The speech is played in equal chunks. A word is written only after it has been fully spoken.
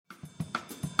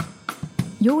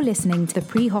You're listening to the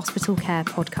Pre-Hospital Care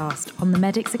podcast on the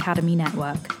Medics Academy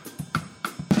Network.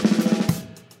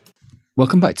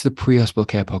 Welcome back to the Pre-Hospital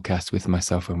Care podcast with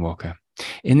myself, Owen Walker.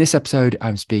 In this episode,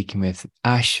 I'm speaking with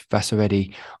Ash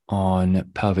Vasareddy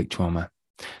on pelvic trauma.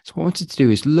 So what I wanted to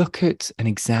do is look at and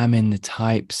examine the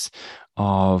types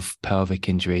of pelvic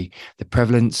injury, the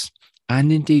prevalence,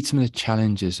 and indeed some of the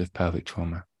challenges of pelvic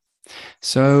trauma.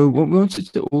 So what we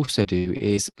wanted to also do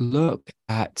is look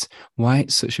at why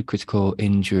it's such a critical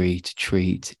injury to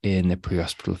treat in the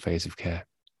pre-hospital phase of care.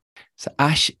 So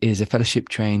Ash is a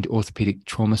fellowship-trained orthopedic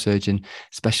trauma surgeon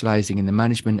specialising in the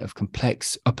management of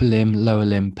complex upper limb, lower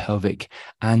limb, pelvic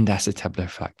and acetabular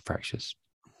fractures.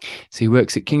 So he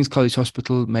works at King's College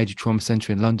Hospital, Major Trauma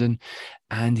Centre in London,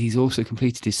 and he's also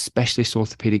completed his specialist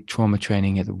orthopedic trauma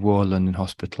training at the Royal London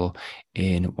Hospital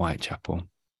in Whitechapel.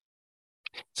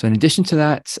 So in addition to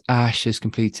that, Ash has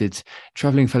completed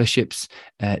travelling fellowships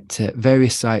at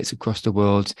various sites across the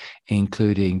world,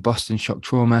 including Boston Shock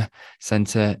Trauma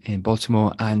Centre in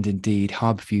Baltimore and indeed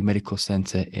Harborview Medical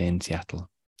Centre in Seattle.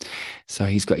 So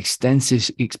he's got extensive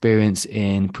experience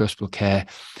in pre-hospital care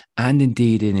and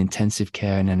indeed in intensive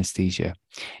care and anaesthesia.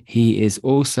 He is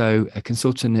also a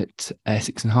consultant at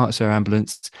Essex and Hertfordshire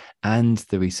Ambulance and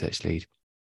the research lead.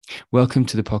 Welcome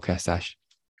to the podcast, Ash.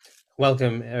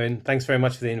 Welcome, Owen. Thanks very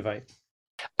much for the invite.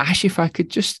 Ash, if I could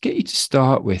just get you to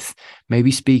start with maybe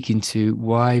speaking to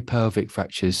why pelvic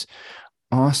fractures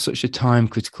are such a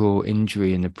time-critical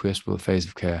injury in the pre-hospital phase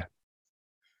of care.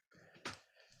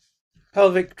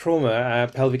 Pelvic trauma,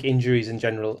 pelvic injuries in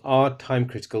general, are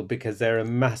time-critical because they're a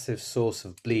massive source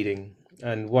of bleeding,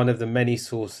 and one of the many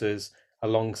sources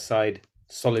alongside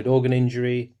solid organ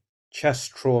injury,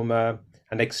 chest trauma,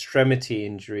 and extremity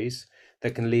injuries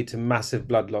that can lead to massive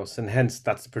blood loss, and hence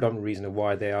that's the predominant reason of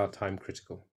why they are time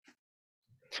critical.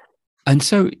 And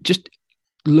so just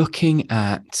looking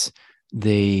at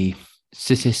the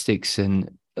statistics and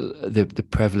the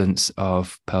prevalence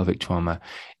of pelvic trauma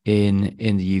in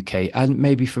the UK, and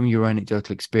maybe from your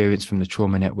anecdotal experience from the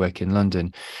Trauma Network in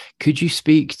London, could you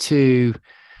speak to,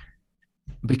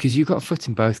 because you've got a foot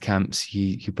in both camps,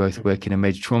 you both work in a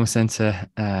major trauma centre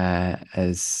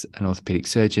as an orthopaedic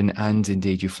surgeon, and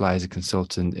indeed you fly as a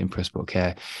consultant in pre-hospital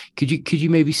care. Could you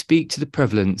maybe speak to the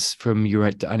prevalence from your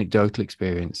anecdotal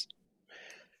experience?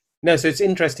 No, so it's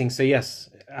interesting. So yes,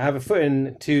 I have a foot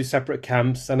in two separate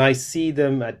camps, and I see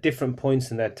them at different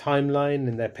points in their timeline,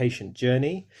 in their patient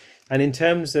journey. And in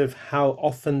terms of how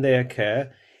often they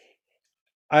occur,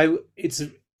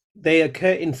 they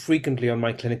occur infrequently on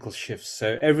my clinical shifts.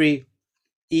 So every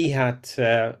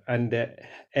EHAT and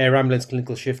air ambulance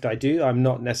clinical shift I do, I'm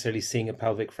not necessarily seeing a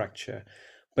pelvic fracture.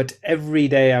 But every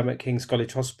day I'm at King's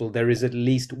College Hospital, there is at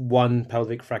least one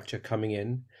pelvic fracture coming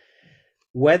in.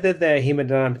 Whether they're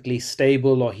hemodynamically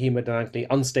stable or hemodynamically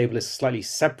unstable is a slightly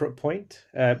separate point,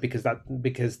 because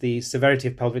the severity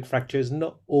of pelvic fracture is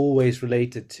not always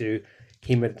related to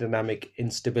hemodynamic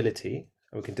instability.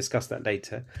 We can discuss that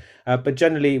later. But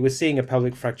generally, we're seeing a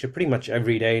pelvic fracture pretty much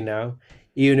every day now.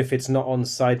 Even if it's not on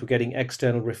site, we're getting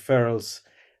external referrals.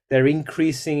 They're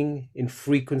increasing in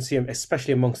frequency,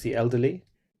 especially amongst the elderly.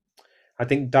 I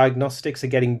think diagnostics are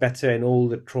getting better in all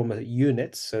the trauma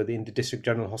units, so in the district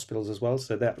general hospitals as well.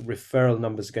 So that referral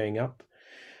numbers are going up.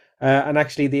 And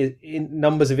actually the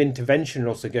numbers of intervention are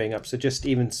also going up. So just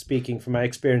even speaking from my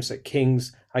experience at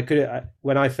King's,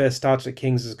 when I first started at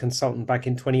King's as a consultant back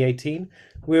in 2018,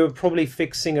 we were probably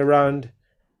fixing around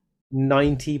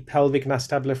 90 pelvic and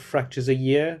acetabular fractures a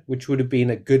year, which would have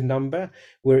been a good number.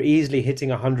 We're easily hitting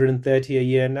 130 a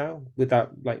year now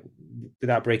without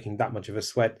breaking that much of a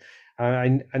sweat.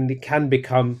 And it can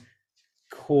become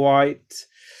quite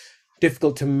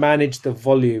difficult to manage the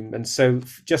volume. And so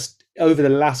just over the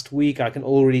last week, I can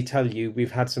already tell you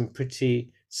we've had some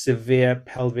pretty severe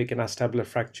pelvic and acetabular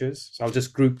fractures. So I'll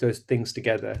just group those things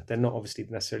together. They're not obviously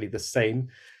necessarily the same,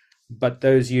 but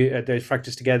those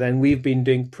fractures together. And we've been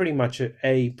doing pretty much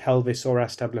a pelvis or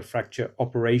acetabular fracture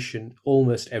operation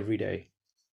almost every day.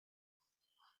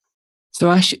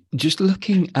 So Ash, just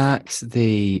looking at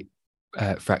the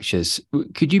fractures,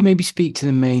 could you maybe speak to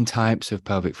the main types of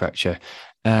pelvic fracture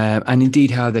and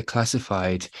indeed how they're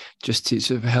classified, just to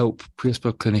sort of help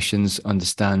pre-hospital clinicians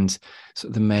understand sort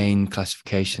of the main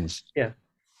classifications? Yeah.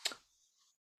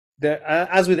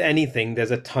 As with anything,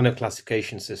 there's a ton of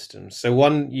classification systems. So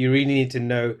one, you really need to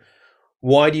know,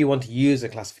 why do you want to use a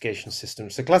classification system?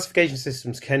 So classification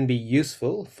systems can be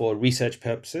useful for research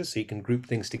purposes. So you can group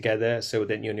things together so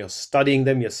that when you're studying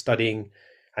them, you're studying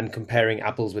and comparing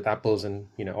apples with apples and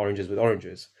oranges with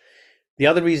oranges. The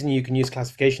other reason you can use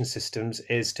classification systems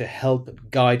is to help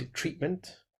guide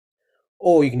treatment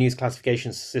or you can use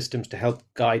classification systems to help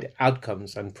guide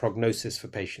outcomes and prognosis for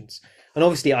patients. And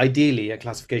obviously, ideally, a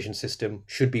classification system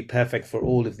should be perfect for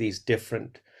all of these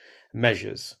different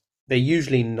measures. They're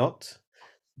usually not.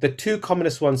 The two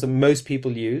commonest ones that most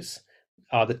people use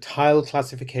are the tile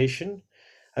classification.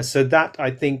 So that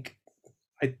I think,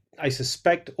 I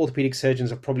suspect orthopedic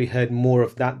surgeons have probably heard more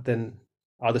of that than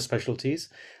other specialties.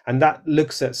 And that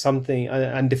looks at something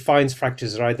and defines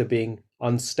fractures as either being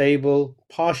unstable,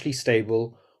 partially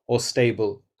stable, or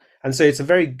stable. And so it's a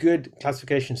very good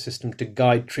classification system to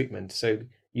guide treatment. So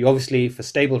you obviously, for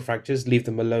stable fractures, leave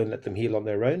them alone, let them heal on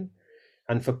their own.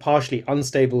 And for partially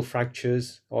unstable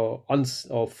fractures or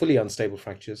fully unstable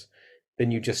fractures, then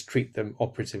you just treat them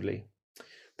operatively.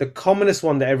 The commonest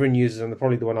one that everyone uses, and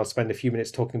probably the one I'll spend a few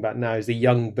minutes talking about now, is the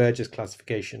Young-Burgess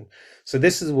classification. So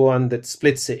this is one that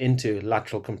splits it into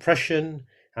lateral compression,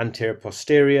 anterior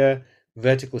posterior,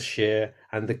 vertical shear,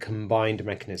 and the combined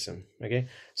mechanism. Okay,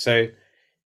 so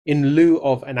in lieu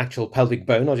of an actual pelvic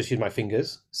bone, I'll just use my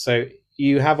fingers. So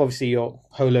you have obviously your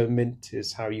polo mint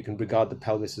is how you can regard the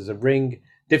pelvis as a ring,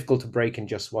 difficult to break in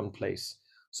just one place.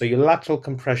 So your lateral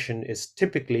compression is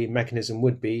typically, mechanism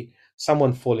would be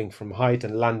someone falling from height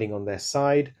and landing on their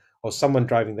side, or someone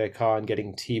driving their car and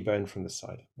getting T-bone from the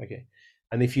side. Okay,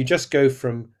 and if you just go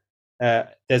from,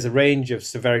 there's a range of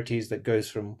severities that goes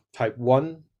from type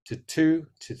 1 to 2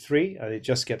 to 3, and it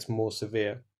just gets more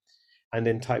severe. And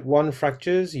in type 1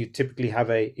 fractures, you typically have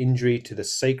an injury to the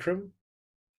sacrum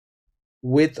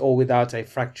with or without a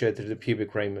fracture to the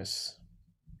pubic ramus.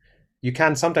 You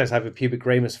can sometimes have a pubic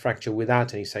ramus fracture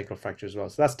without any sacral fracture as well.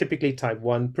 So that's typically type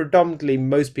 1. Predominantly,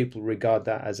 most people regard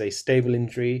that as a stable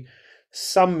injury.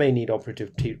 Some may need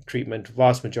operative treatment.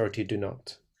 Vast majority do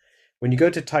not. When you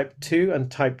go to type 2 and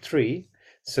type 3,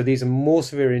 so these are more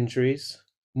severe injuries,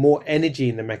 more energy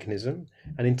in the mechanism.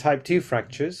 And in type 2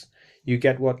 fractures, you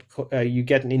get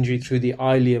an injury through the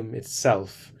ileum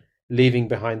itself, leaving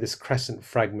behind this crescent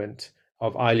fragment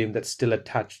of ileum that's still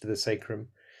attached to the sacrum.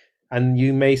 And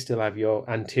you may still have your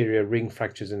anterior ring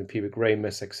fractures in the pubic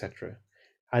ramus, etc.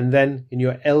 And then in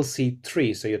your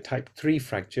LC3, so your type 3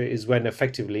 fracture, is when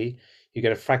effectively you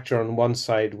get a fracture on one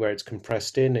side where it's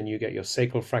compressed in, and you get your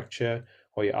sacral fracture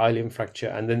or your ileum fracture,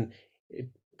 and then it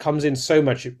comes in so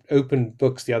much it open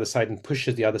books the other side and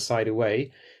pushes the other side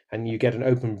away, and you get an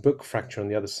open book fracture on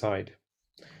the other side.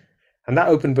 And that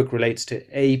open book relates to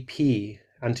AP,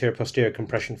 anterior posterior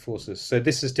compression forces. So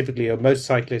this is typically a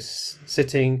motorcyclist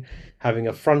sitting, having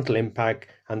a frontal impact,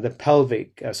 and the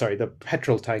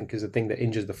petrol tank is the thing that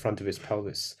injures the front of his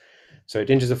pelvis. So it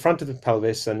injures the front of the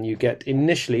pelvis, and you get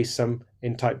initially some,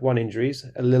 in type 1 injuries,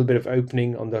 a little bit of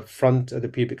opening on the front of the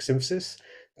pubic symphysis,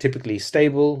 typically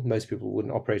stable. Most people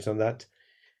wouldn't operate on that.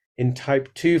 In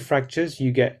type 2 fractures,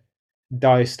 you get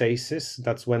diastasis.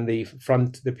 That's when the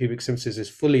pubic symphysis is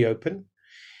fully open,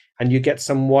 and you get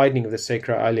some widening of the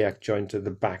sacroiliac joint at the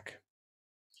back.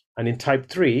 And in type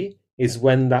 3 is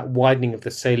when that widening of the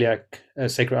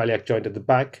sacroiliac joint at the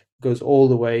back goes all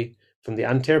the way from the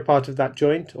anterior part of that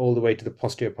joint all the way to the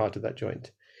posterior part of that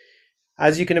joint.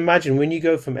 As you can imagine, when you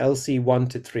go from LC1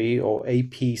 to 3 or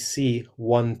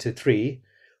APC1 to 3,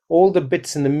 all the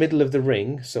bits in the middle of the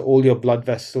ring, so all your blood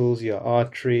vessels, your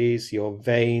arteries, your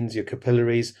veins, your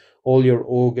capillaries, all your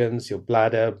organs, your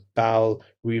bladder, bowel,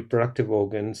 reproductive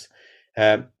organs,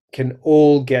 can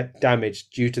all get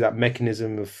damaged due to that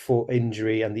mechanism of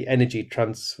injury and the energy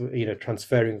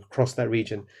transferring across that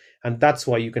region. And that's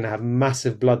why you can have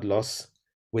massive blood loss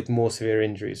with more severe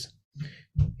injuries.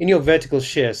 In your vertical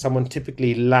shear, someone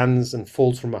typically lands and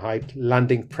falls from a height,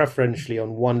 landing preferentially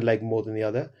on one leg more than the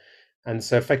other. And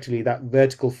so effectively that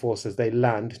vertical force as they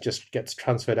land just gets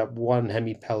transferred up one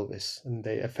hemipelvis, and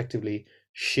they effectively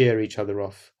shear each other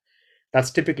off.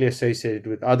 That's typically associated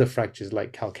with other fractures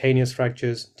like calcaneus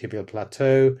fractures, tibial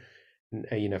plateau,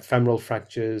 femoral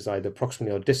fractures, either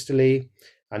proximally or distally,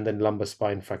 and then lumbar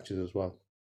spine fractures as well.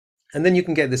 And then you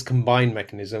can get this combined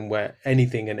mechanism where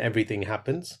anything and everything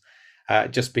happens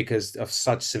just because of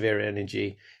such severe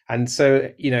energy. And so,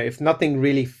 if nothing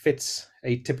really fits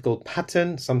a typical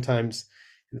pattern, sometimes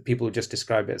people just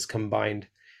describe it as combined.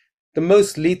 The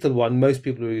most lethal one, most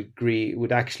people would agree,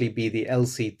 would actually be the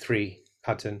LC3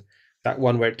 pattern, that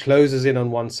one where it closes in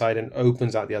on one side and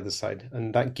opens out the other side.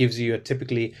 And that gives you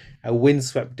typically a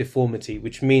windswept deformity,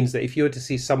 which means that if you were to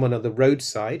see someone on the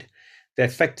roadside, they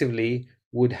effectively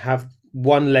would have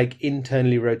one leg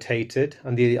internally rotated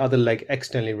and the other leg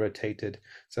externally rotated.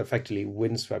 So effectively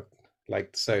windswept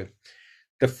like so.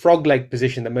 The frog leg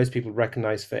position that most people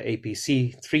recognize for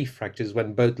APC3 fractures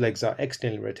when both legs are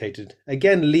externally rotated.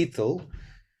 Again, lethal,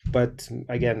 but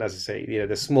again, as I say,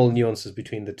 there's small nuances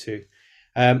between the two.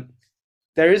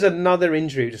 There is another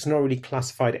injury which is not really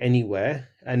classified anywhere,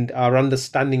 and our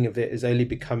understanding of it is only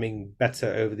becoming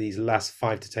better over these last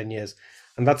 5 to 10 years,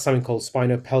 and that's something called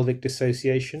spinopelvic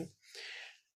dissociation.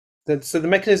 So the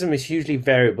mechanism is hugely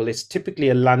variable. It's typically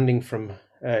a landing from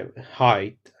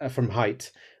height,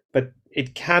 but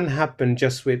it can happen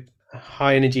just with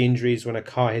high energy injuries when a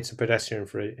car hits a pedestrian,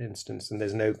 for instance, and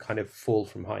there's no kind of fall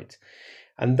from height.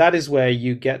 And that is where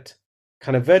you get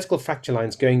kind of vertical fracture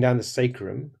lines going down the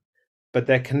sacrum, but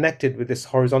they're connected with this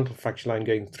horizontal fracture line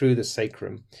going through the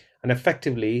sacrum. And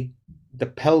effectively, the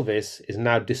pelvis is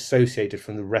now dissociated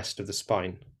from the rest of the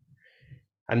spine.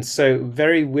 And so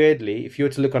very weirdly, if you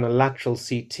were to look on a lateral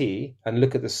CT and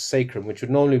look at the sacrum, which would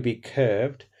normally be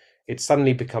curved, it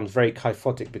suddenly becomes very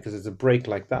kyphotic because there's a break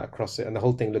like that across it, and the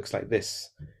whole thing looks like this.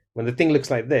 When the thing looks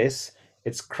like this,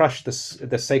 it's crushed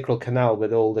the sacral canal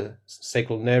with all the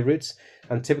sacral nerve roots,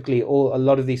 and typically a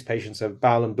lot of these patients have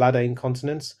bowel and bladder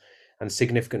incontinence and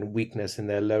significant weakness in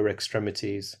their lower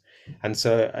extremities. And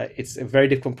so it's a very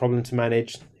difficult problem to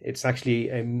manage. It's actually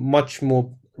a much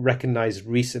more recognized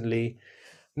recently.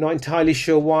 Not entirely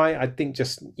sure why. I think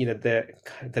just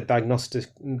the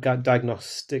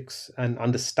diagnostics and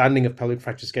understanding of pelvic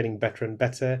fracture is getting better and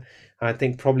better. And I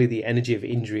think probably the energy of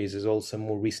injuries is also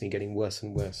more recently getting worse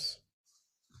and worse.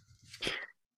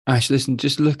 Ash, listen,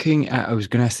 just looking at, I was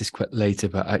going to ask this quite later,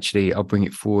 but actually I'll bring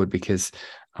it forward because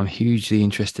I'm hugely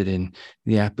interested in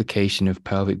the application of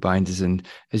pelvic binders. And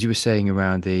as you were saying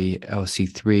around the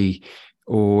LC3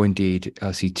 or indeed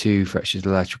LC2 fractures, the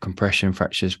lateral compression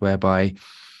fractures, whereby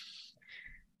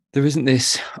there isn't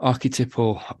this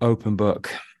archetypal open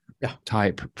book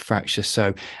type fracture.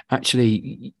 So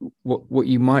actually what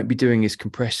you might be doing is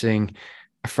compressing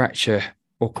a fracture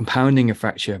or compounding a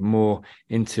fracture more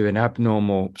into an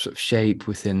abnormal sort of shape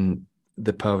within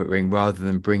the pelvic ring rather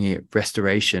than bringing it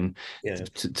restoration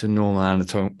to normal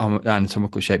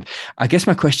anatomical shape. I guess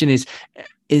my question is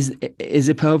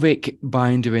a pelvic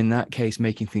binder in that case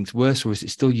making things worse, or is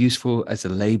it still useful as a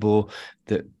label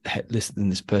that listen,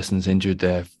 this person's injured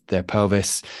their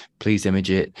pelvis, please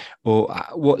image it? Or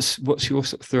what's your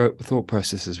sort of thought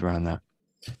processes around that?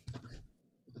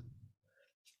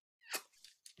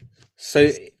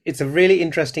 So it's a really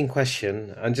interesting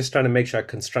question. I'm just trying to make sure I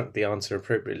construct the answer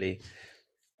appropriately.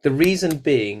 The reason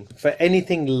being, for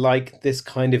anything like this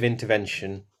kind of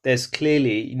intervention, there's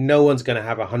clearly no one's going to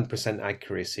have 100%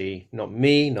 accuracy. Not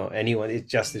me, not anyone.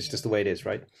 It's just the way it is,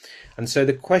 right? And so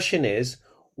the question is,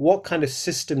 what kind of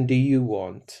system do you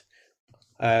want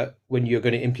when you're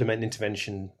going to implement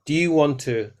intervention? Do you want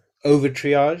to over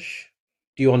triage?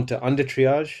 Do you want to under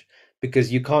triage?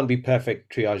 Because you can't be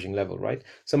perfect triaging level, right?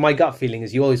 So my gut feeling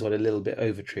is you always want a little bit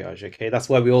over triage, okay? That's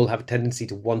why we all have a tendency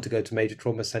to want to go to major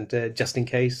trauma center just in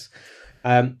case.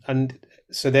 And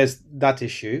so there's that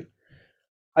issue.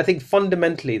 I think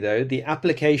fundamentally, though, the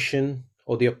application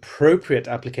or the appropriate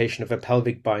application of a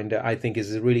pelvic binder, I think,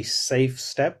 is a really safe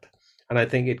step. And I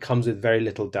think it comes with very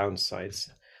little downsides.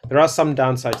 There are some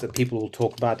downsides that people will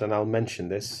talk about, and I'll mention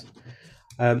this.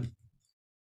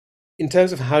 In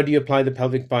terms of how do you apply the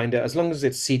pelvic binder, as long as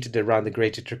it's seated around the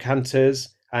greater trochanters,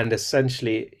 and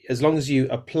essentially as long as you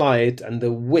apply it and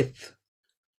the width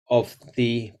of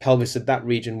the pelvis at that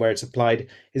region where it's applied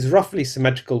is roughly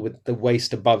symmetrical with the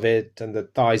waist above it and the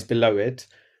thighs below it,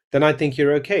 then I think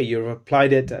you're okay. You've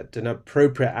applied it at an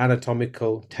appropriate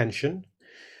anatomical tension.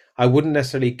 I wouldn't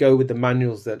necessarily go with the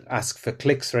manuals that ask for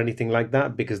clicks or anything like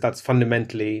that, because that's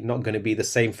fundamentally not going to be the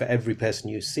same for every person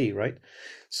you see, right?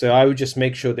 So I would just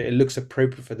make sure that it looks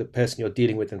appropriate for the person you're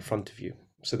dealing with in front of you.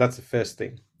 So that's the first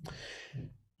thing.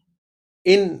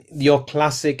 In your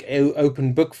classic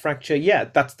open book fracture, yeah,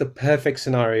 that's the perfect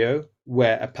scenario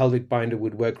where a pelvic binder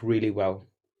would work really well.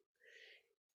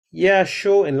 Yeah,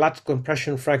 sure, in lateral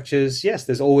compression fractures, yes,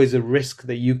 there's always a risk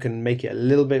that you can make it a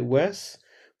little bit worse.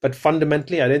 But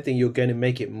fundamentally, I don't think you're going to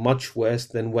make it much worse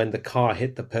than when the car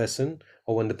hit the person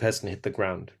or when the person hit the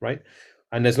ground, right?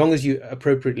 And as long as you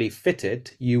appropriately fit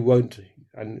it, you won't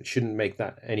and shouldn't make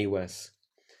that any worse.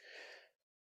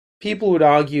 People would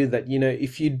argue that,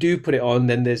 if you do put it on,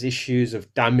 then there's issues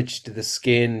of damage to the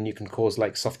skin and you can cause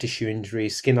like soft tissue injury,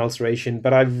 skin ulceration,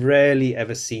 but I've rarely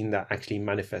ever seen that actually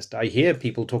manifest. I hear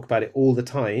people talk about it all the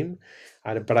time,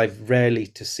 but I've rarely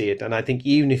to see it. And I think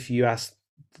even if you ask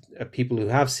people who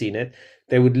have seen it,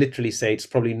 they would literally say it's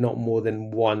probably not more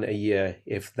than one a year,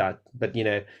 if that. But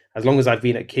as long as I've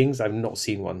been at King's, I've not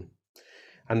seen one.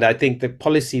 And I think the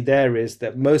policy there is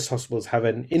that most hospitals have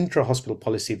an intra-hospital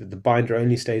policy that the binder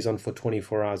only stays on for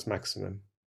 24 hours maximum.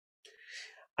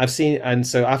 And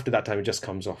so after that time, it just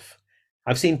comes off.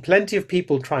 I've seen plenty of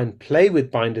people try and play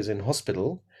with binders in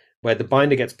hospital, where the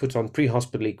binder gets put on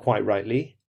pre-hospitally quite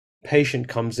rightly, patient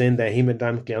comes in, they're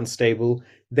hemodynamically unstable,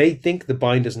 they think the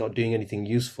binder's not doing anything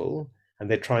useful, and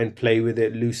they try and play with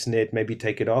it, loosen it, maybe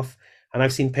take it off. And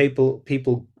I've seen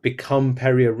people become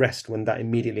peri-arrest when that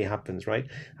immediately happens, right?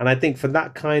 And I think for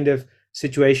that kind of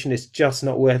situation, it's just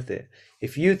not worth it.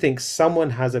 If you think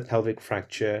someone has a pelvic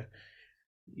fracture,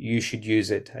 you should use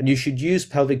it, and you should use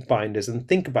pelvic binders and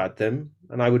think about them.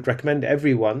 And I would recommend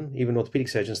everyone, even orthopedic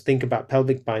surgeons, think about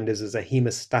pelvic binders as a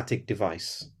hemostatic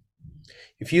device.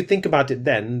 If you think about it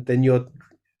then you're,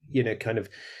 kind of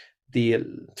the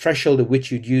threshold at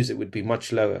which you'd use it would be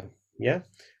much lower. Yeah.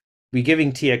 We're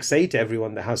giving TXA to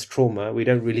everyone that has trauma. We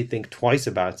don't really think twice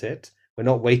about it. We're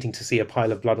not waiting to see a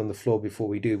pile of blood on the floor before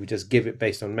we do. We just give it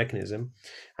based on mechanism.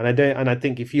 And I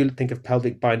think if you think of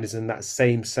pelvic binders in that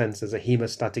same sense as a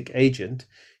hemostatic agent,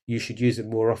 you should use it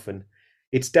more often.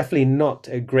 It's definitely not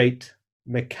a great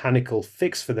mechanical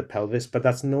fix for the pelvis, but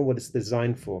that's not what it's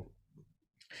designed for.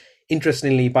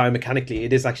 Interestingly, biomechanically,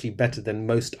 it is actually better than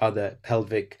most other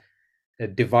pelvic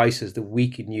devices that we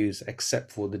can use,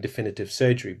 except for the definitive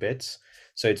surgery bits.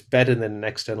 So it's better than an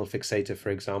external fixator, for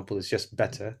example. It's just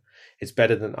better. It's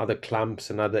better than other clamps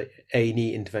and other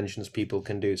A&E interventions people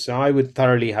can do. So I would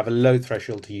thoroughly have a low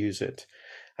threshold to use it.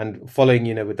 And following,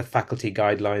 with the faculty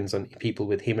guidelines on people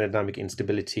with hemodynamic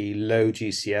instability, low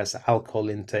GCS, alcohol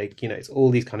intake, it's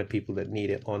all these kind of people that need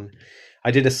it on.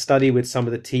 I did a study with some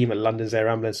of the team at London's Air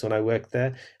Ambulance when I worked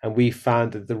there, and we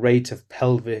found that the rate of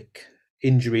pelvic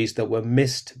injuries that were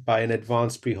missed by an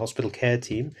advanced pre-hospital care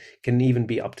team can even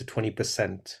be up to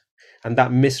 20%. And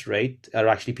that miss rate are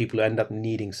actually people who end up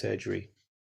needing surgery.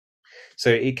 So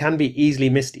it can be easily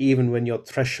missed even when your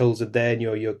thresholds are there and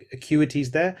your acuity is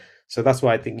there. So that's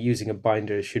why I think using a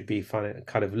binder should be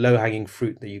kind of low-hanging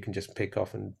fruit that you can just pick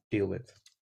off and deal with.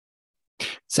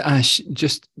 So Ash,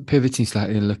 just pivoting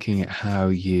slightly and looking at how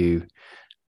you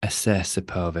assess a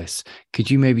pelvis,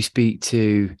 could you maybe speak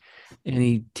to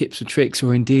any tips or tricks,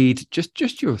 or indeed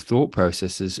just your thought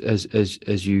processes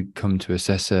as you come to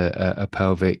assess a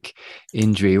pelvic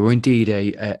injury, or indeed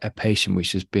a patient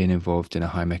which has been involved in a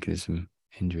high mechanism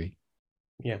injury?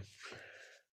 Yeah.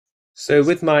 So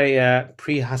with my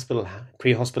pre-hospital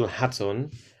hat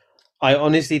on, I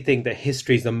honestly think that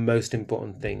history is the most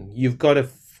important thing. You've got to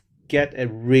get a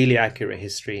really accurate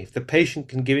history. If the patient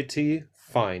can give it to you,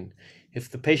 fine. If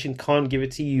the patient can't give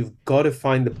it to you, you've got to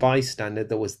find the bystander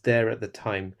that was there at the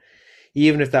time.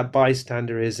 Even if that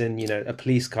bystander is in, a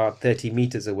police car 30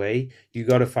 meters away, you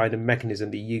got to find a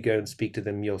mechanism that you go and speak to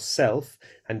them yourself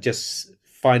and just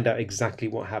find out exactly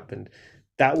what happened.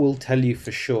 That will tell you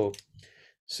for sure.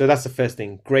 So that's the first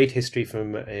thing. Great history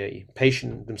from a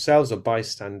patient themselves or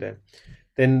bystander.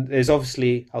 Then there's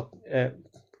obviously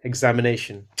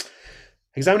examination.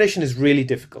 Examination is really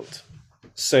difficult.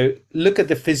 So look at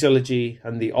the physiology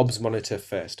and the OBS monitor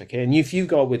first, okay? And if you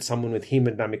go with someone with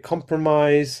hemodynamic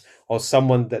compromise or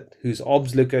someone whose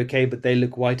OBS look okay, but they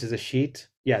look white as a sheet,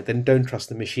 then don't trust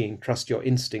the machine. Trust your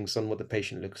instincts on what the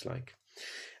patient looks like.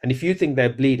 And if you think they're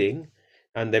bleeding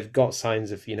and they've got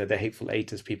signs of, the hateful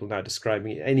eight as people now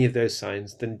describing it, any of those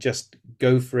signs, then just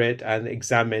go for it and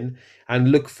examine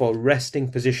and look for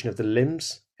resting position of the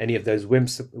limbs, any of those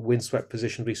windswept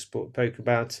positions we spoke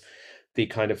about, the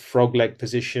kind of frog leg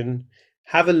position.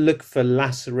 Have a look for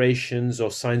lacerations or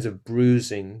signs of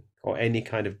bruising or any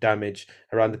kind of damage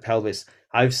around the pelvis.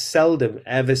 I've seldom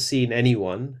ever seen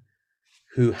anyone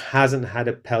who hasn't had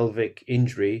a pelvic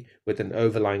injury with an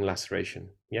overlying laceration.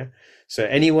 Yeah. So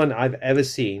anyone I've ever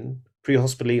seen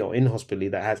pre-hospitally or in-hospitally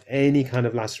that has any kind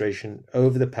of laceration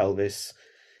over the pelvis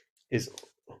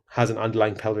has an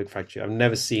underlying pelvic fracture. I've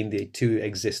never seen the two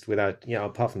exist without,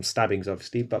 apart from stabbings,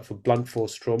 obviously, but for blunt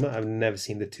force trauma, I've never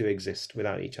seen the two exist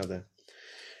without each other.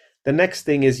 The next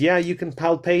thing is, you can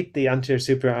palpate the anterior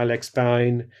superior iliac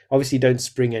spine. Obviously, don't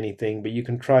spring anything, but you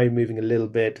can try moving a little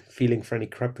bit, feeling for any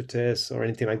crepitus or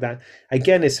anything like that.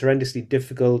 Again, it's horrendously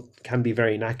difficult, can be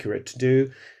very inaccurate to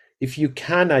do. If you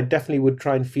can, I definitely would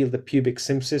try and feel the pubic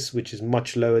symphysis, which is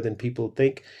much lower than people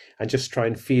think, and just try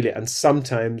and feel it. And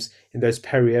sometimes in those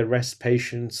peri-arrest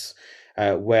patients,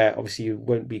 where obviously you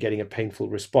won't be getting a painful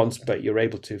response, but you're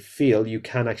able to feel, you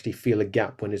can actually feel a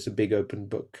gap when it's a big open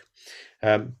book.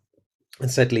 And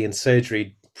certainly in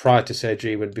surgery, prior to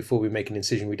surgery, before we make an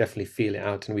incision, we definitely feel it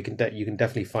out, and you can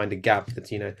definitely find a gap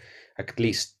that's at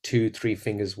least 2-3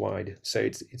 fingers wide. So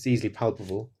it's easily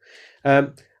palpable.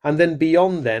 And then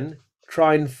beyond then,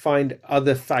 try and find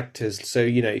other factors. So,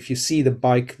 if you see the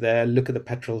bike there, look at the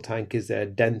petrol tank. Is there a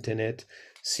dent in it?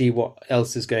 See what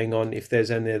else is going on. If there's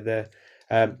any other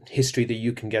history that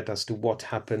you can get as to what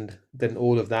happened, then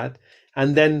all of that.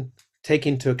 And then take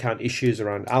into account issues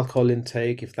around alcohol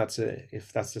intake, if that's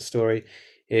the story.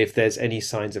 if there's any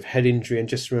signs of head injury, and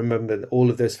just remember that all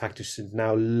of those factors should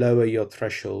now lower your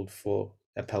threshold for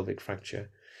a pelvic fracture.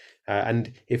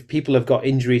 And if people have got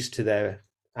injuries to their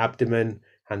abdomen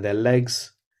and their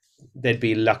legs, they'd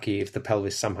be lucky if the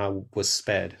pelvis somehow was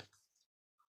spared.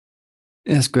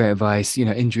 That's great advice.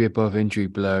 Injury above, injury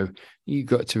below. You've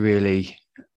got to really,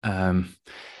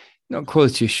 not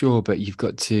quality assure, but you've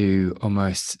got to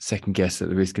almost second guess that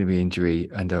there is going to be injury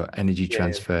and energy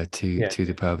transfer to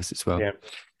the pelvis as well. Yeah.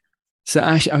 So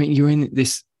Ash, I mean, you're in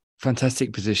this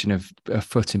fantastic position of a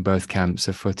foot in both camps,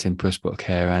 a foot in pre-hospital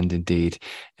care and indeed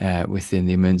within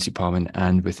the emergency department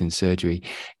and within surgery.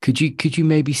 Could you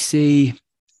maybe see,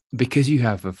 because you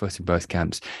have a foot in both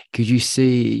camps, could you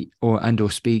see or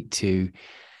speak to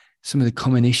some of the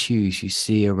common issues you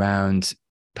see around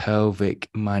pelvic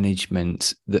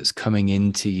management that's coming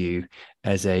into you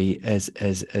as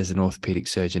an orthopedic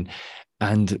surgeon,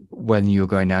 and when you're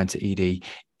going down to ED?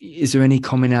 Is there any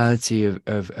commonality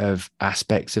of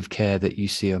aspects of care that you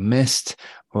see are missed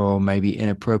or maybe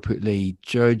inappropriately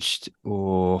judged?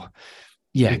 Or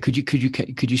could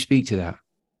you speak to that?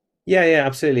 Yeah,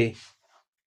 absolutely.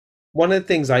 One of the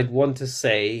things I'd want to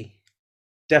say,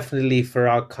 definitely for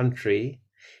our country,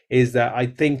 is that I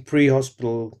think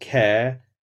pre-hospital care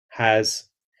has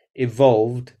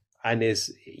evolved and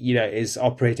is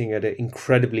operating at an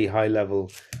incredibly high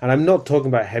level. And I'm not talking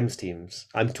about HEMS teams.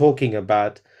 I'm talking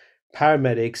about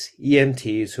paramedics,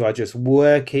 EMTs who are just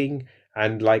working,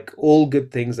 and like all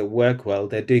good things that work well,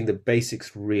 they're doing the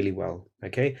basics really well.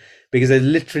 Okay, because there's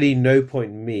literally no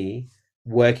point in me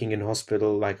working in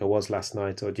hospital like I was last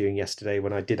night or during yesterday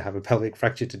when I did have a pelvic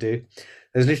fracture to do.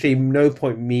 There's literally no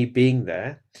point in me being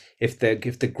there if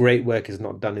the great work is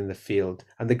not done in the field,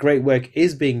 and the great work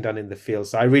is being done in the field.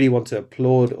 So I really want to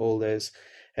applaud all those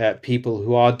people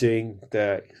who are doing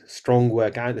the strong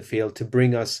work out in the field to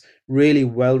bring us really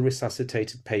well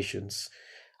resuscitated patients.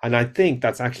 And I think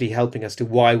that's actually helping us to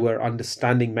why we're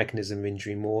understanding mechanism of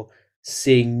injury more,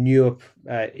 seeing newer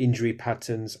injury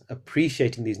patterns,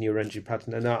 appreciating these newer injury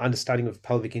patterns, and our understanding of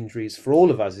pelvic injuries for all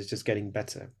of us is just getting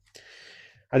better.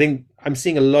 I think I'm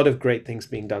seeing a lot of great things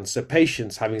being done. So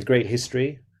patients having a great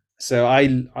history. So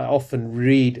I often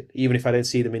read, even if I don't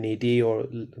see them in ED, or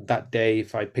that day,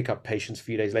 if I pick up patients a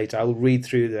few days later, I'll read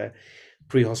through the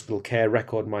pre-hospital care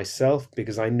record myself,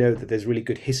 because I know that there's really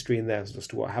good history in there as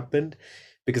to what happened,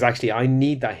 because actually I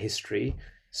need that history.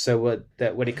 So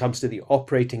that when it comes to the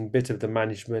operating bit of the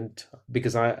management,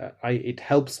 because it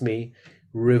helps me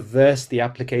reverse the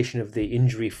application of the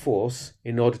injury force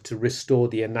in order to restore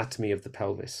the anatomy of the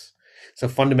pelvis. So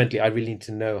fundamentally, I really need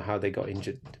to know how they got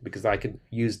injured, because I can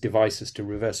use devices to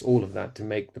reverse all of that to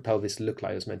make the pelvis look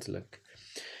like it was meant to look,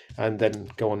 and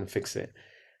then go on and fix it.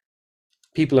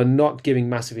 People are not giving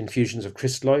massive infusions of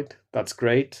crystalloid. That's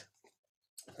great.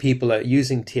 People are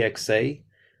using TXA.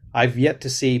 I've yet to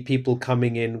see people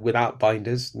coming in without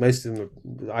binders. Most of them,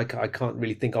 I can't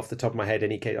really think off the top of my head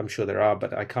any case. I'm sure there are,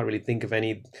 but I can't really think of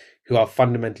any who are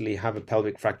fundamentally have a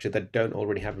pelvic fracture that don't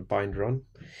already have a binder on.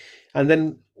 And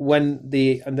then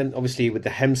obviously with the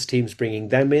HEMS teams bringing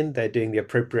them in, they're doing the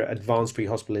appropriate advanced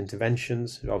pre-hospital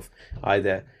interventions of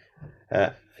either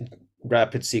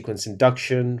rapid sequence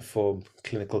induction for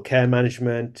clinical care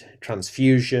management,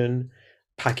 transfusion,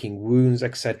 packing wounds,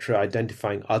 etc.,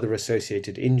 identifying other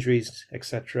associated injuries,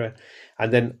 etc.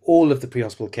 And then all of the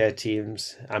pre-hospital care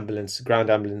teams, ambulance, ground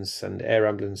ambulance and air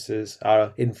ambulances,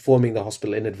 are informing the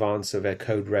hospital in advance of a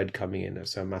code red coming in,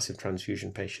 so a massive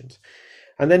transfusion patient.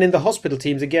 And then in the hospital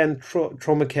teams, again,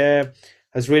 trauma care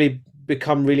has really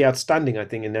become really outstanding, I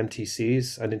think, in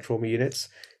MTCs and in trauma units.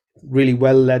 Really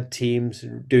well-led teams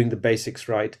doing the basics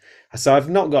right. So I've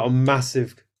not got a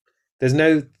massive... There's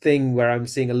no thing where I'm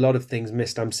seeing a lot of things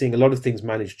missed. I'm seeing a lot of things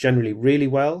managed generally really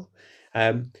well.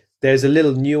 There's a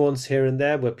little nuance here and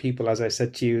there where people, as I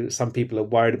said to you, some people are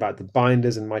worried about the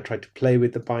binders and might try to play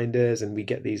with the binders, and we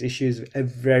get these issues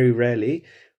very rarely.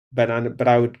 But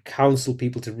I would counsel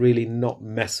people to really not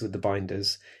mess with the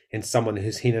binders in someone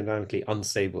who's hemodynamically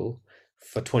unstable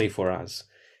for 24 hours.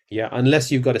 Yeah, unless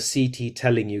you've got a CT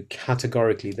telling you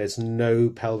categorically there's no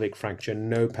pelvic fracture,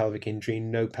 no pelvic injury,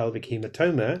 no pelvic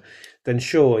hematoma, then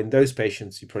sure, in those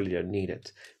patients, you probably don't need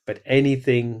it. But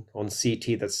anything on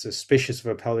CT that's suspicious of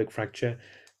a pelvic fracture,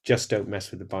 just don't mess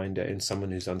with the binder in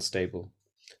someone who's unstable.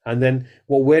 And then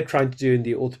what we're trying to do in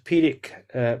the orthopedic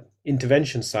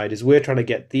intervention side is we're trying to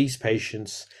get these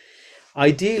patients,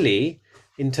 ideally,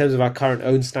 in terms of our current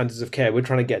own standards of care, we're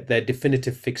trying to get their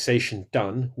definitive fixation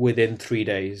done within 3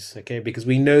 days, okay? Because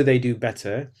we know they do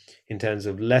better in terms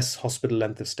of less hospital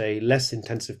length of stay, less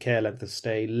intensive care length of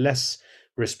stay, less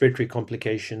respiratory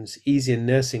complications, easier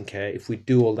nursing care if we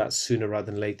do all that sooner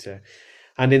rather than later.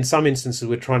 And in some instances,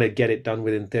 we're trying to get it done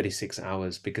within 36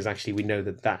 hours because actually we know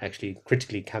that that actually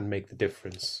critically can make the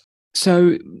difference.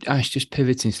 So, Ash, just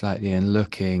pivoting slightly and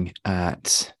looking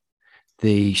at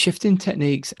the shift in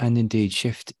techniques and indeed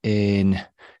shift in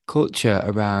culture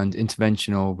around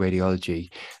interventional radiology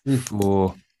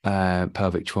for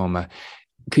pelvic trauma.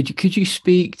 Could you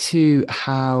speak to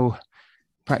how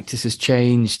practice has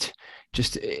changed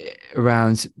just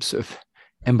around sort of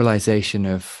embolization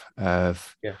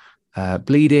of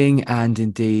bleeding and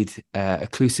indeed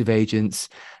occlusive agents,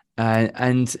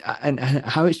 and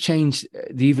how it's changed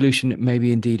the evolution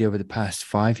maybe indeed over the past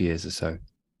 5 years or so?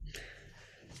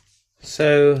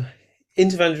 So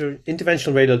interventional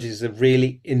radiology is a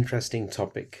really interesting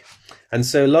topic. And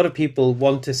so a lot of people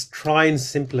want to try and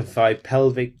simplify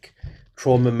pelvic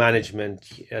trauma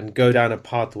management and go down a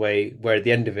pathway where at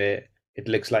the end of it, it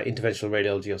looks like interventional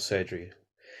radiology or surgery.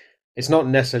 It's not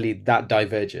necessarily that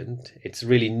divergent. It's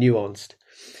really nuanced.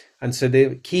 And so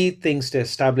the key things to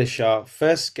establish are,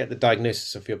 first, get the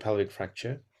diagnosis of your pelvic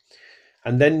fracture.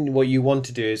 And then what you want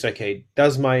to do is, okay,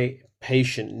 does my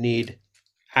patient need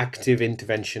active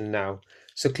intervention now?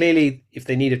 So clearly, if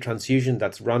they need a transfusion,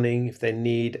 that's running. If they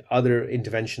need other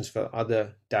interventions for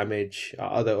other damage,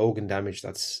 other organ damage,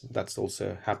 that's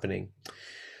also happening.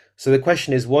 So the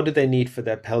question is, what do they need for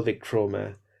their pelvic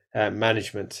trauma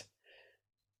management?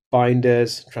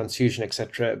 Binders, transfusion,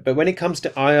 etc. But when it comes to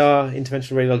IR,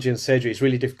 interventional radiology and surgery, it's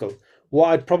really difficult. What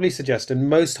I'd probably suggest, and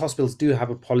most hospitals do have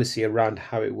a policy around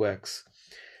how it works,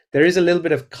 there is a little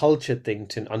bit of culture thing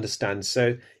to understand.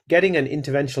 So getting an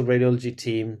interventional radiology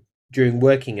team during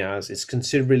working hours is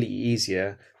considerably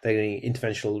easier than getting an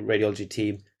interventional radiology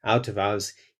team out of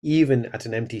hours, even at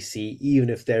an MTC, even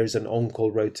if there is an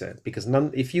on-call rota. Because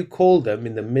if you call them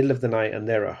in the middle of the night and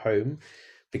they're at home,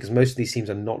 because most of these teams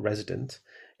are not resident,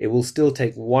 it will still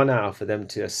take 1 hour for them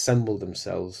to assemble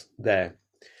themselves there.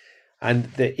 And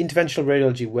the interventional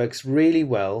radiology works really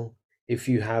well if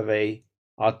you have a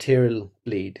arterial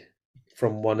bleed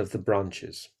from one of the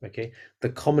branches. Okay, the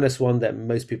commonest one that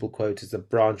most people quote is the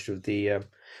branch of the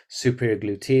superior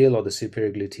gluteal or the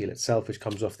superior gluteal itself, which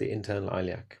comes off the internal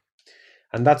iliac.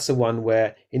 And that's the one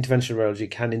where interventional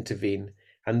radiology can intervene.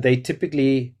 And they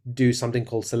typically do something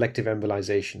called selective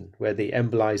embolization, where they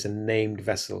embolize a named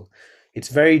vessel.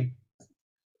 It's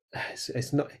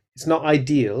not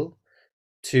ideal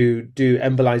to do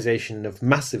embolization of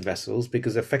massive vessels,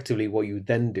 because effectively what you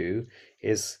then do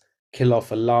is kill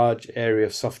off a large area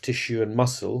of soft tissue and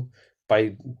muscle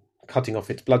by cutting off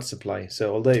its blood supply.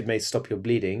 So although it may stop your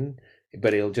bleeding,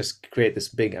 but it'll just create this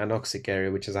big anoxic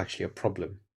area, which is actually a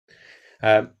problem.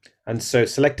 And so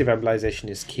selective embolization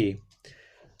is key.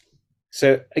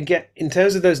 So again, in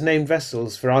terms of those named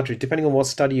vessels for artery, depending on what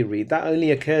study you read, that only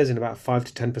occurs in about 5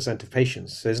 to 10% of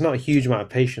patients. So there's not a huge amount of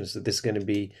patients that this is going to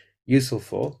be useful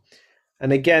for.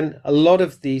 And again, a lot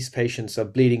of these patients are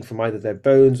bleeding from either their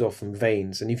bones or from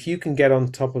veins. And if you can get on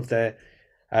top of their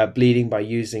bleeding by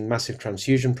using massive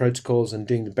transfusion protocols and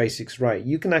doing the basics right,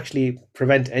 you can actually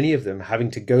prevent any of them having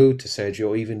to go to surgery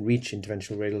or even reach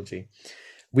interventional radiology.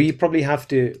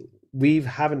 We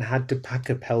haven't had to pack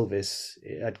a pelvis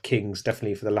at King's,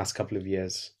 definitely for the last couple of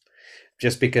years,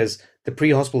 just because the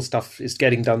pre-hospital stuff is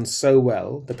getting done so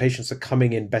well. The patients are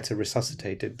coming in better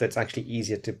resuscitated. That's actually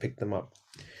easier to pick them up.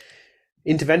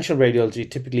 Interventional radiology,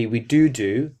 typically we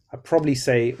do, I probably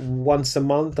say once a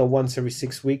month or once every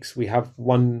 6 weeks, we have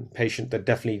one patient that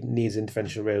definitely needs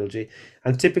interventional radiology.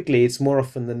 And typically it's more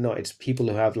often than not, it's people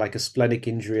who have like a splenic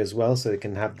injury as well, so they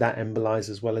can have that embolized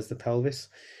as well as the pelvis.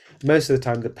 Most of the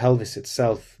time, the pelvis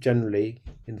itself, generally,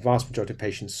 in the vast majority of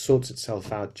patients, sorts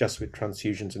itself out just with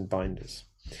transfusions and binders.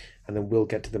 And then we'll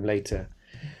get to them later.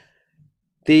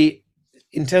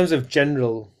 In terms of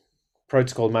general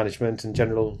protocol management and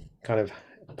general kind of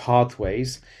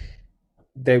pathways,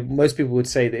 most people would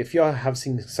say that if you're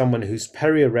having someone who's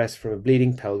peri-arrest from a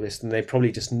bleeding pelvis, then they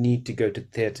probably just need to go to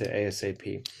theatre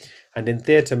ASAP. And in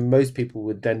theatre, most people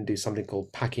would then do something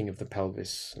called packing of the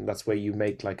pelvis. And that's where you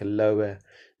make like a lower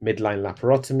midline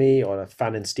laparotomy or a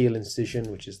fan and steel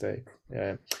incision, which is the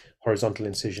horizontal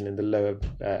incision in the lower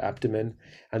abdomen.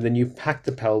 And then you pack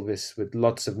the pelvis with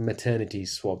lots of maternity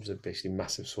swabs, basically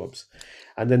massive swabs.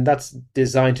 And then that's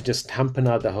designed to just tampen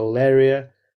out the whole area,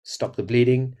 stop the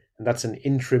bleeding. And that's an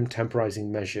interim temporizing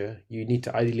measure. You need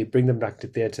to ideally bring them back to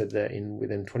theatre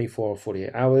within 24 or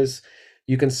 48 hours.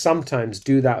 You can sometimes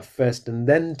do that first and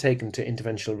then take them to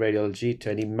interventional radiology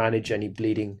to manage any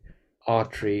bleeding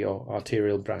artery or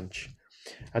arterial branch.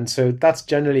 And so that's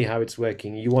generally how it's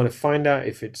working. You want to find out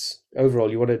if it's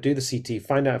overall, you want to do the CT,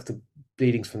 find out if the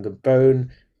bleeding's from the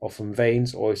bone or from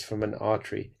veins, or it's from an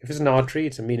artery. If it's an artery,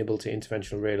 it's amenable to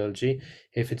interventional radiology.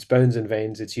 If it's bones and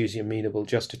veins, it's usually amenable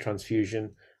just to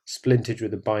transfusion, splintage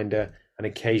with a binder, and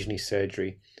occasionally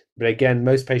surgery. But again,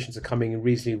 most patients are coming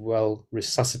reasonably well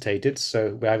resuscitated,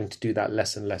 so we're having to do that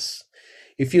less and less.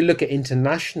 If you look at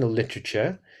international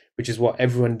literature, which is what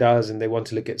everyone does, and they want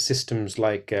to look at systems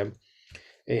like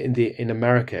in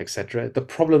America, etc., the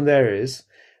problem there is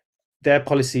their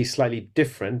policy is slightly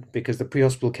different, because the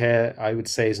pre-hospital care, I would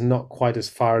say, is not quite as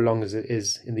far along as it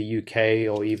is in the UK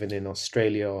or even in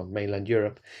Australia or mainland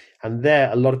Europe. And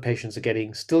there, a lot of patients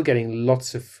are still getting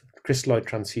lots of crystalloid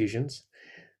transfusions.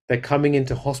 They're coming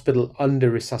into hospital under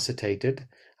resuscitated,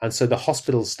 and so the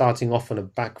hospital's starting off on a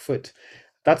back foot.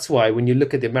 That's why when you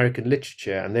look at the American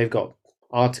literature, and they've got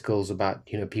articles about,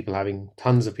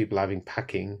 tons of people having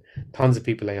packing, tons of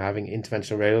people having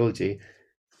interventional radiology,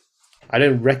 I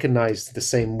don't recognize the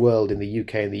same world in the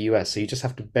UK and the US. So you just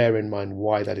have to bear in mind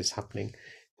why that is happening.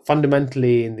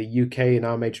 Fundamentally, in the UK, in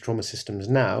our major trauma systems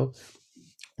now,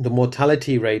 the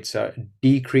mortality rates are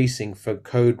decreasing for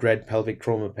code red pelvic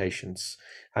trauma patients,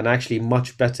 and actually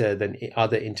much better than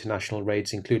other international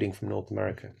rates, including from North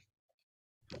America.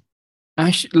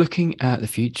 Ash, looking at the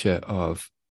future of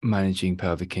managing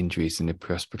pelvic injuries in the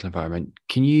pre-hospital environment,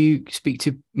 can you speak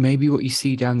to maybe what you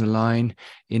see down the line,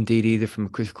 indeed either from a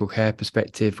critical care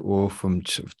perspective or from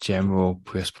sort of general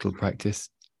pre-hospital practice?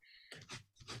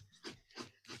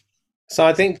 So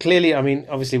I think clearly,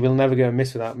 obviously we'll never go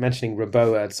amiss without mentioning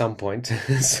REBOA at some point.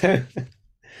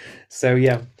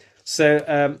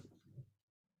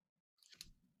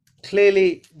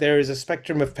 Clearly there is a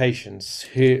spectrum of patients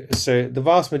so the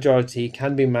vast majority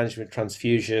can be managed with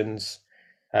transfusions,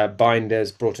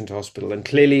 binders brought into hospital. And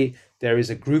clearly there is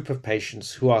a group of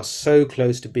patients who are so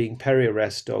close to being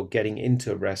peri-arrest or getting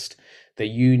into arrest that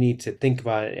you need to think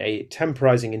about a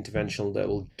temporizing intervention that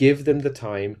will give them the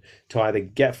time to either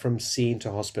get from scene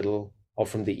to hospital or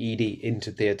from the ED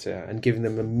into theatre, and giving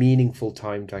them a meaningful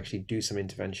time to actually do some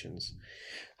interventions.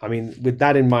 With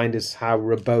that in mind is how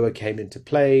REBOA came into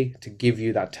play, to give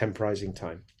you that temporizing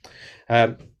time.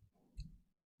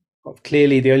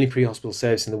 Clearly, the only pre-hospital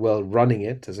service in the world running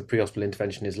it as a pre-hospital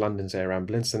intervention is London's Air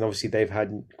Ambulance, and obviously they've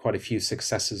had quite a few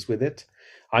successes with it.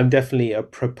 I'm definitely a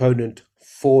proponent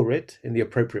for it in the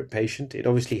appropriate patient. It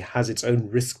obviously has its own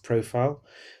risk profile,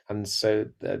 and so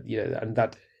and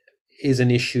that is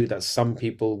an issue that some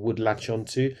people would latch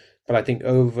onto. But I think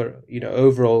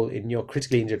overall, in your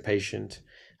critically injured patient,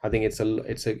 I think it's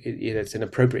an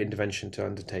appropriate intervention to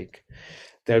undertake.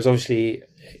 There's obviously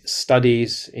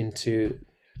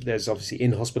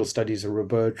in-hospital studies, a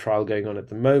REBOA trial going on at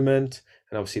the moment,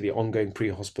 and obviously the ongoing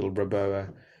pre-hospital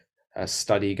REBOA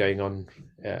study going on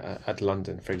at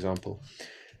London, for example.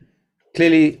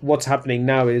 Clearly, what's happening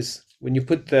now is when you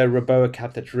put the REBOA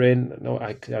catheter in,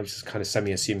 I was just kind of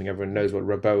semi-assuming everyone knows what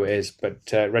REBOA is, but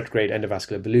retrograde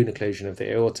endovascular balloon occlusion of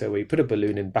the aorta, where you put a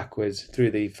balloon in backwards through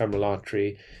the femoral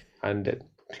artery and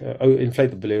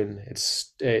inflate the balloon.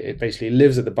 It basically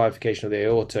lives at the bifurcation of the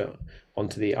aorta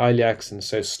onto the iliacs, and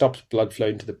so stops blood flow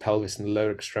into the pelvis and the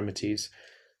lower extremities.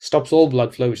 Stops all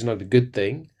blood flow, which is not a good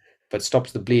thing, but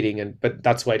stops the bleeding. But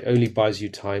that's why it only buys you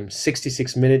time.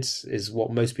 66 minutes is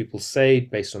what most people say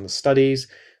based on the studies.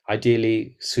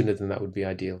 Ideally, sooner than that would be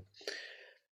ideal.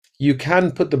 You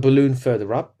can put the balloon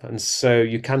further up, and so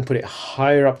you can put it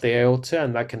higher up the aorta,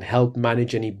 and that can help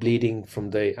manage any bleeding from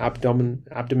the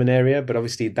abdomen area. But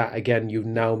obviously that, again, you've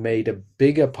now made a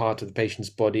bigger part of the patient's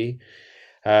body.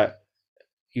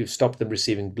 You've stopped them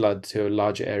receiving blood to a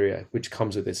larger area, which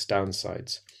comes with its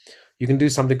downsides. You can do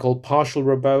something called partial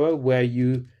REBOA, where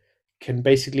you can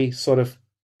basically sort of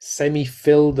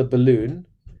semi-fill the balloon,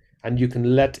 and you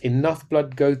can let enough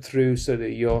blood go through so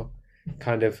that you're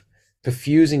kind of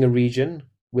perfusing a region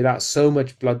without so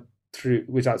much blood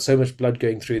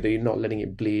going through that you're not letting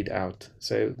it bleed out.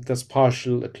 So that's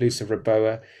partial occlusive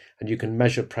REBOA, and you can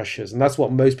measure pressures, and that's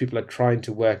what most people are trying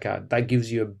to work at. That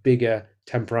gives you a bigger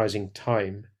temporizing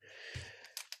time.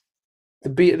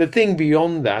 The thing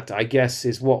beyond that, I guess,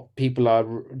 is what people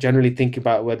are generally thinking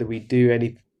about, whether we do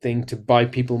anything to buy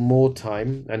people more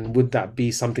time, and would that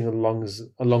be something along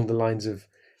the lines of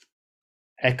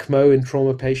ECMO in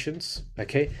trauma patients?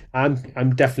 Okay, I'm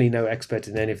definitely no expert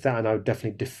in any of that, and I would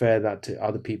definitely defer that to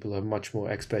other people who are much more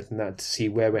expert in that to see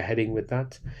where we're heading with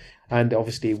that. And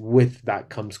obviously with that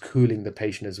comes cooling the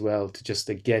patient as well, to just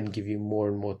again give you more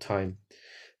and more time.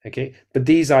 Okay, but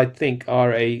these, I think,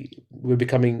 we're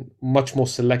becoming much more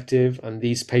selective, and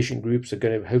these patient groups are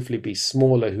going to hopefully be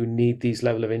smaller who need these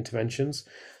level of interventions.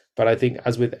 But I think,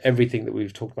 as with everything that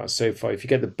we've talked about so far, if you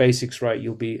get the basics right,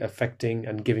 you'll be affecting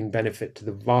and giving benefit to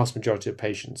the vast majority of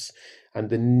patients.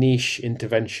 And the niche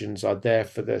interventions are there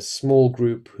for the small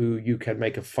group who you can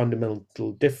make a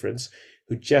fundamental difference,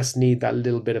 who just need that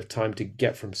little bit of time to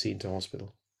get from scene to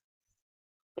hospital.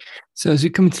 So as we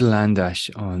come to land,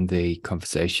 Ash, on the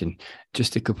conversation,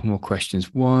 just a couple more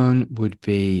questions. One would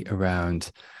be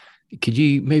around, could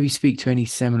you maybe speak to any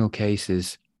seminal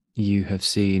cases you have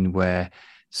seen where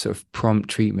sort of prompt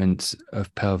treatment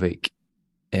of pelvic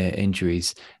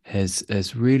injuries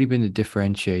has really been the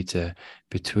differentiator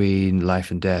between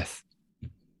life and death?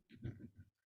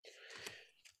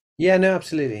 Yeah, no,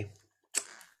 absolutely.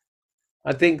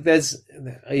 I think there's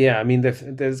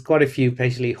quite a few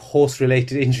basically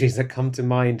horse-related injuries that come to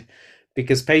mind,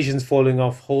 because patients falling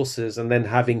off horses and then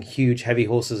having huge heavy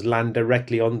horses land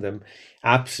directly on them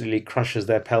absolutely crushes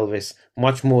their pelvis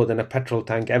much more than a petrol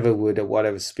tank ever would at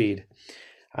whatever speed.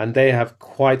 And they have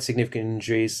quite significant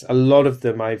injuries. A lot of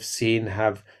them I've seen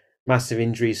have massive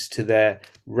injuries to their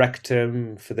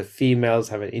rectum. For the females,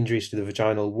 have injuries to the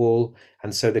vaginal wall.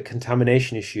 And so the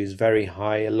contamination issue is very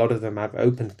high. A lot of them have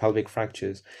open pelvic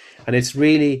fractures. And it's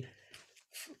really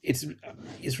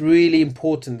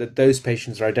important that those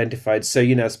patients are identified. So,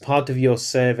 as part of your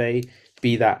survey,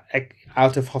 be that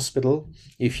out of hospital,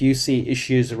 if you see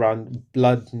issues around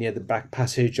blood near the back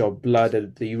passage or blood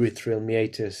at the urethral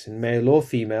meatus in male or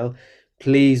female,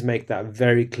 please make that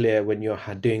very clear when you're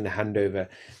doing the handover,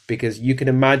 because you can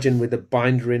imagine with a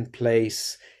binder in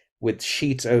place, with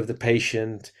sheets over the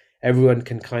patient, everyone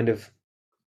can kind of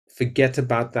forget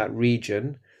about that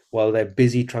region while they're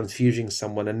busy transfusing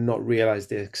someone and not realize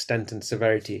the extent and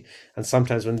severity. And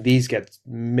sometimes when these get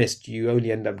missed, you only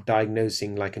end up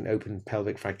diagnosing like an open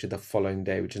pelvic fracture the following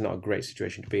day, which is not a great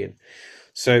situation to be in.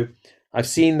 So I've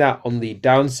seen that on the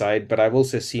downside, but I've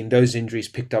also seen those injuries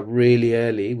picked up really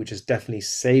early, which has definitely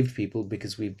saved people,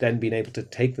 because we've then been able to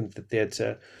take them to the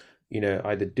theatre,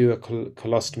 either do a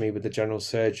colostomy with the general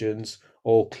surgeons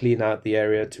or clean out the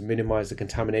area to minimize the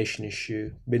contamination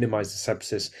issue, minimize the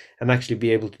sepsis, and actually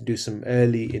be able to do some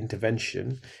early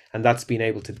intervention. And that's been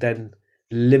able to then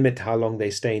limit how long they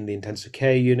stay in the intensive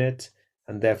care unit,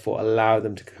 and therefore allow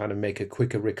them to kind of make a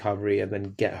quicker recovery and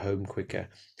then get home quicker.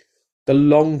 The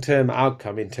long-term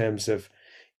outcome in terms of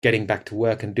getting back to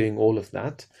work and doing all of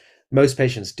that, most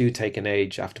patients do take an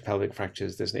age after pelvic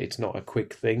fractures. It's not a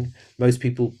quick thing. Most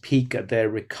people peak at their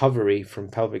recovery from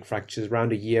pelvic fractures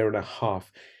around 1.5 years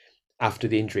after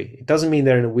the injury. It doesn't mean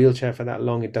they're in a wheelchair for that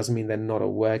long. It doesn't mean they're not at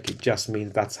work. It just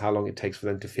means that's how long it takes for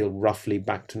them to feel roughly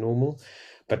back to normal.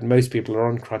 But most people are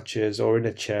on crutches or in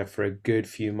a chair for a good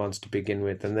few months to begin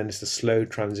with. And then it's a slow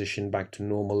transition back to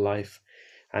normal life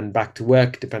and back to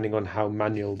work, depending on how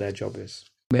manual their job is.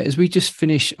 As we just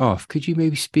finish off, could you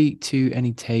maybe speak to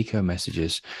any take-home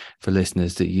messages for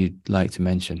listeners that you'd like to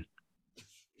mention?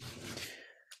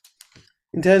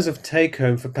 In terms of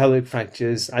take-home for pelvic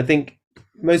fractures, I think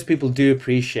most people do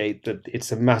appreciate that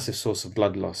it's a massive source of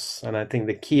blood loss. And I think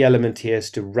the key element here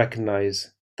is to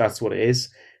recognize that's what it is.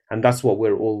 And that's what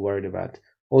we're all worried about.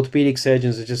 Orthopedic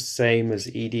surgeons are just the same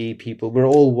as ED people. We're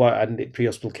all, and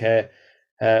pre-hospital care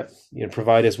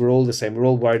providers, we're all the same. We're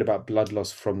all worried about blood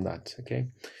loss from that. Okay,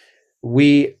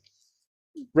 we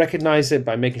recognize it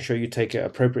by making sure you take an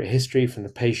appropriate history from the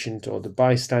patient or the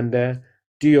bystander,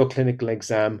 do your clinical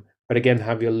exam, but again,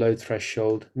 have your low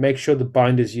threshold. Make sure the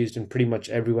binder is used in pretty much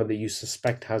everyone that you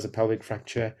suspect has a pelvic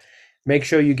fracture. Make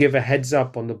sure you give a heads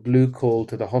up on the blue call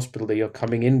to the hospital that you're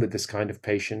coming in with this kind of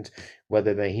patient,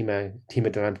 whether they're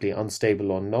hemodynamically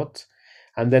unstable or not.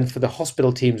 And then for the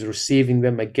hospital teams receiving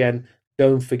them, again,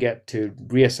 don't forget to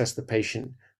reassess the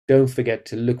patient. Don't forget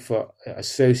to look for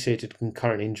associated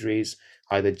concurrent injuries,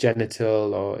 either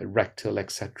genital or rectal,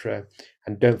 etc.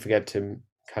 And don't forget to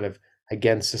kind of,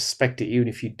 again, suspect it, even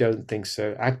if you don't think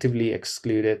so. Actively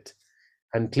exclude it.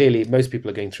 And clearly, most people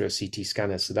are going through a CT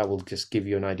scanner, so that will just give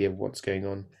you an idea of what's going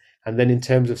on. And then in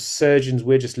terms of surgeons,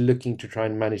 we're just looking to try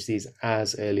and manage these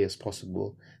as early as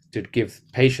possible to give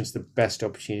patients the best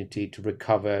opportunity to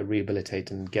recover, rehabilitate,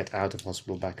 and get out of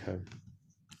hospital back home.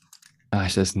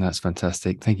 Ash, that's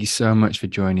fantastic. Thank you so much for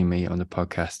joining me on the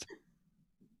podcast.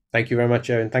 Thank you very much,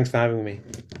 Owen. Thanks for having me.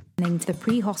 Listening to the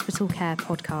Pre-Hospital Care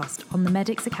podcast on the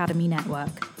Medics Academy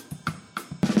Network.